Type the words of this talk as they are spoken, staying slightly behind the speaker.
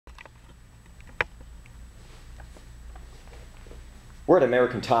We're at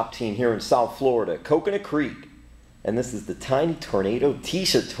American Top Team here in South Florida, Coconut Creek. And this is the tiny tornado,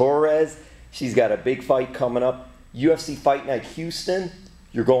 Tecia Torres. She's got a big fight coming up. UFC Fight Night Houston.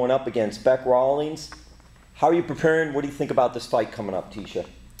 You're going up against Bec Rawlings. How are you preparing? What do you think about this fight coming up, Tecia?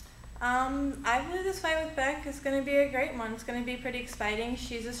 I believe this fight with Bec is going to be a great one. It's going to be pretty exciting.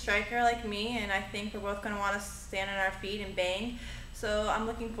 She's a striker like me, and I think we're both going to want to stand on our feet and bang. So I'm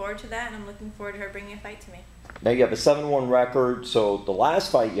looking forward to that, and I'm looking forward to her bringing a fight to me. Now you have a 7-1 record, so the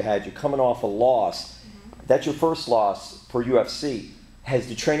last fight you had, you're coming off a loss. That's your first loss for UFC. Has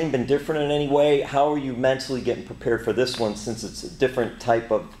the training been different in any way? How are you mentally getting prepared for this one, since it's a different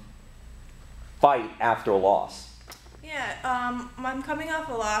type of fight after a loss? Yeah, I'm coming off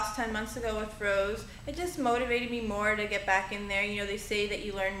a loss 10 months ago with Rose. It just motivated me more to get back in there. You know, they say that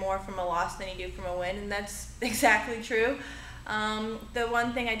you learn more from a loss than you do from a win, and that's exactly true. The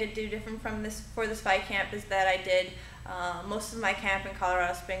one thing I did do different for this fight camp is that I did most of my camp in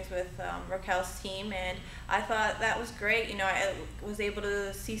Colorado Springs with Raquel's team, and I thought that was great. You know, I was able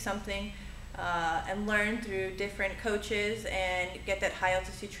to see something and learn through different coaches and get that high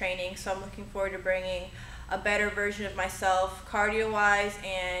altitude training. So I'm looking forward to bringing a better version of myself, cardio-wise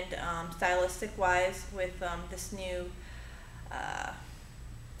and stylistic-wise, with this new,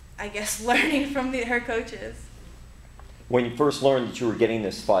 I guess, learning from her coaches. When you first learned that you were getting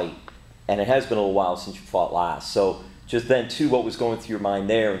this fight, and it has been a little while since you fought last, so just then too, what was going through your mind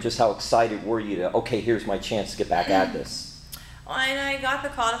there, and just how excited were you to, okay, here's my chance to get back at this? Well, and I got the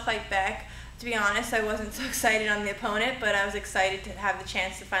call to fight Bec. To be honest, I wasn't so excited on the opponent, but I was excited to have the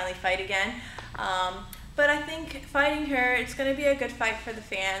chance to finally fight again. But I think fighting her, it's going to be a good fight for the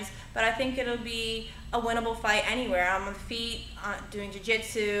fans, but I think it'll be a winnable fight anywhere. I'm on the feet, doing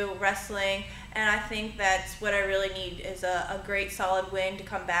jiu-jitsu, wrestling, and I think that's what I really need is a great solid win to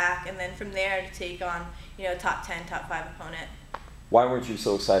come back, and then from there to take on, you know, top 10, top 5 opponent. Why weren't you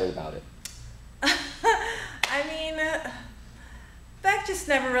so excited about it? I mean, Bec just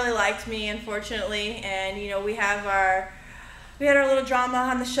never really liked me, unfortunately, and you know, we had our little drama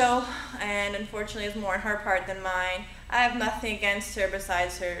on the show, and unfortunately it's more on her part than mine. I have nothing against her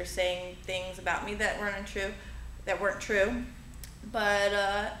besides her saying things about me that weren't true. But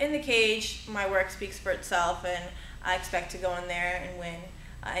in the cage, my work speaks for itself, and I expect to go in there and win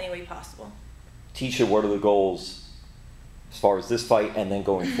any way possible. Tecia, what are the goals as far as this fight and then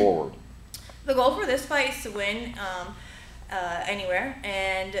going forward? The goal for this fight is to win anywhere,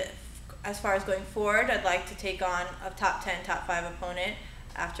 and as far as going forward, I'd like to take on a top 10, top 5 opponent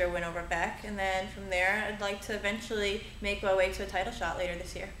after a win over Bec, and then from there, I'd like to eventually make my way to a title shot later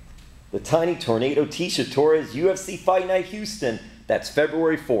this year. The tiny tornado, Tecia Torres, UFC Fight Night Houston. That's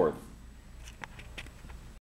February 4th.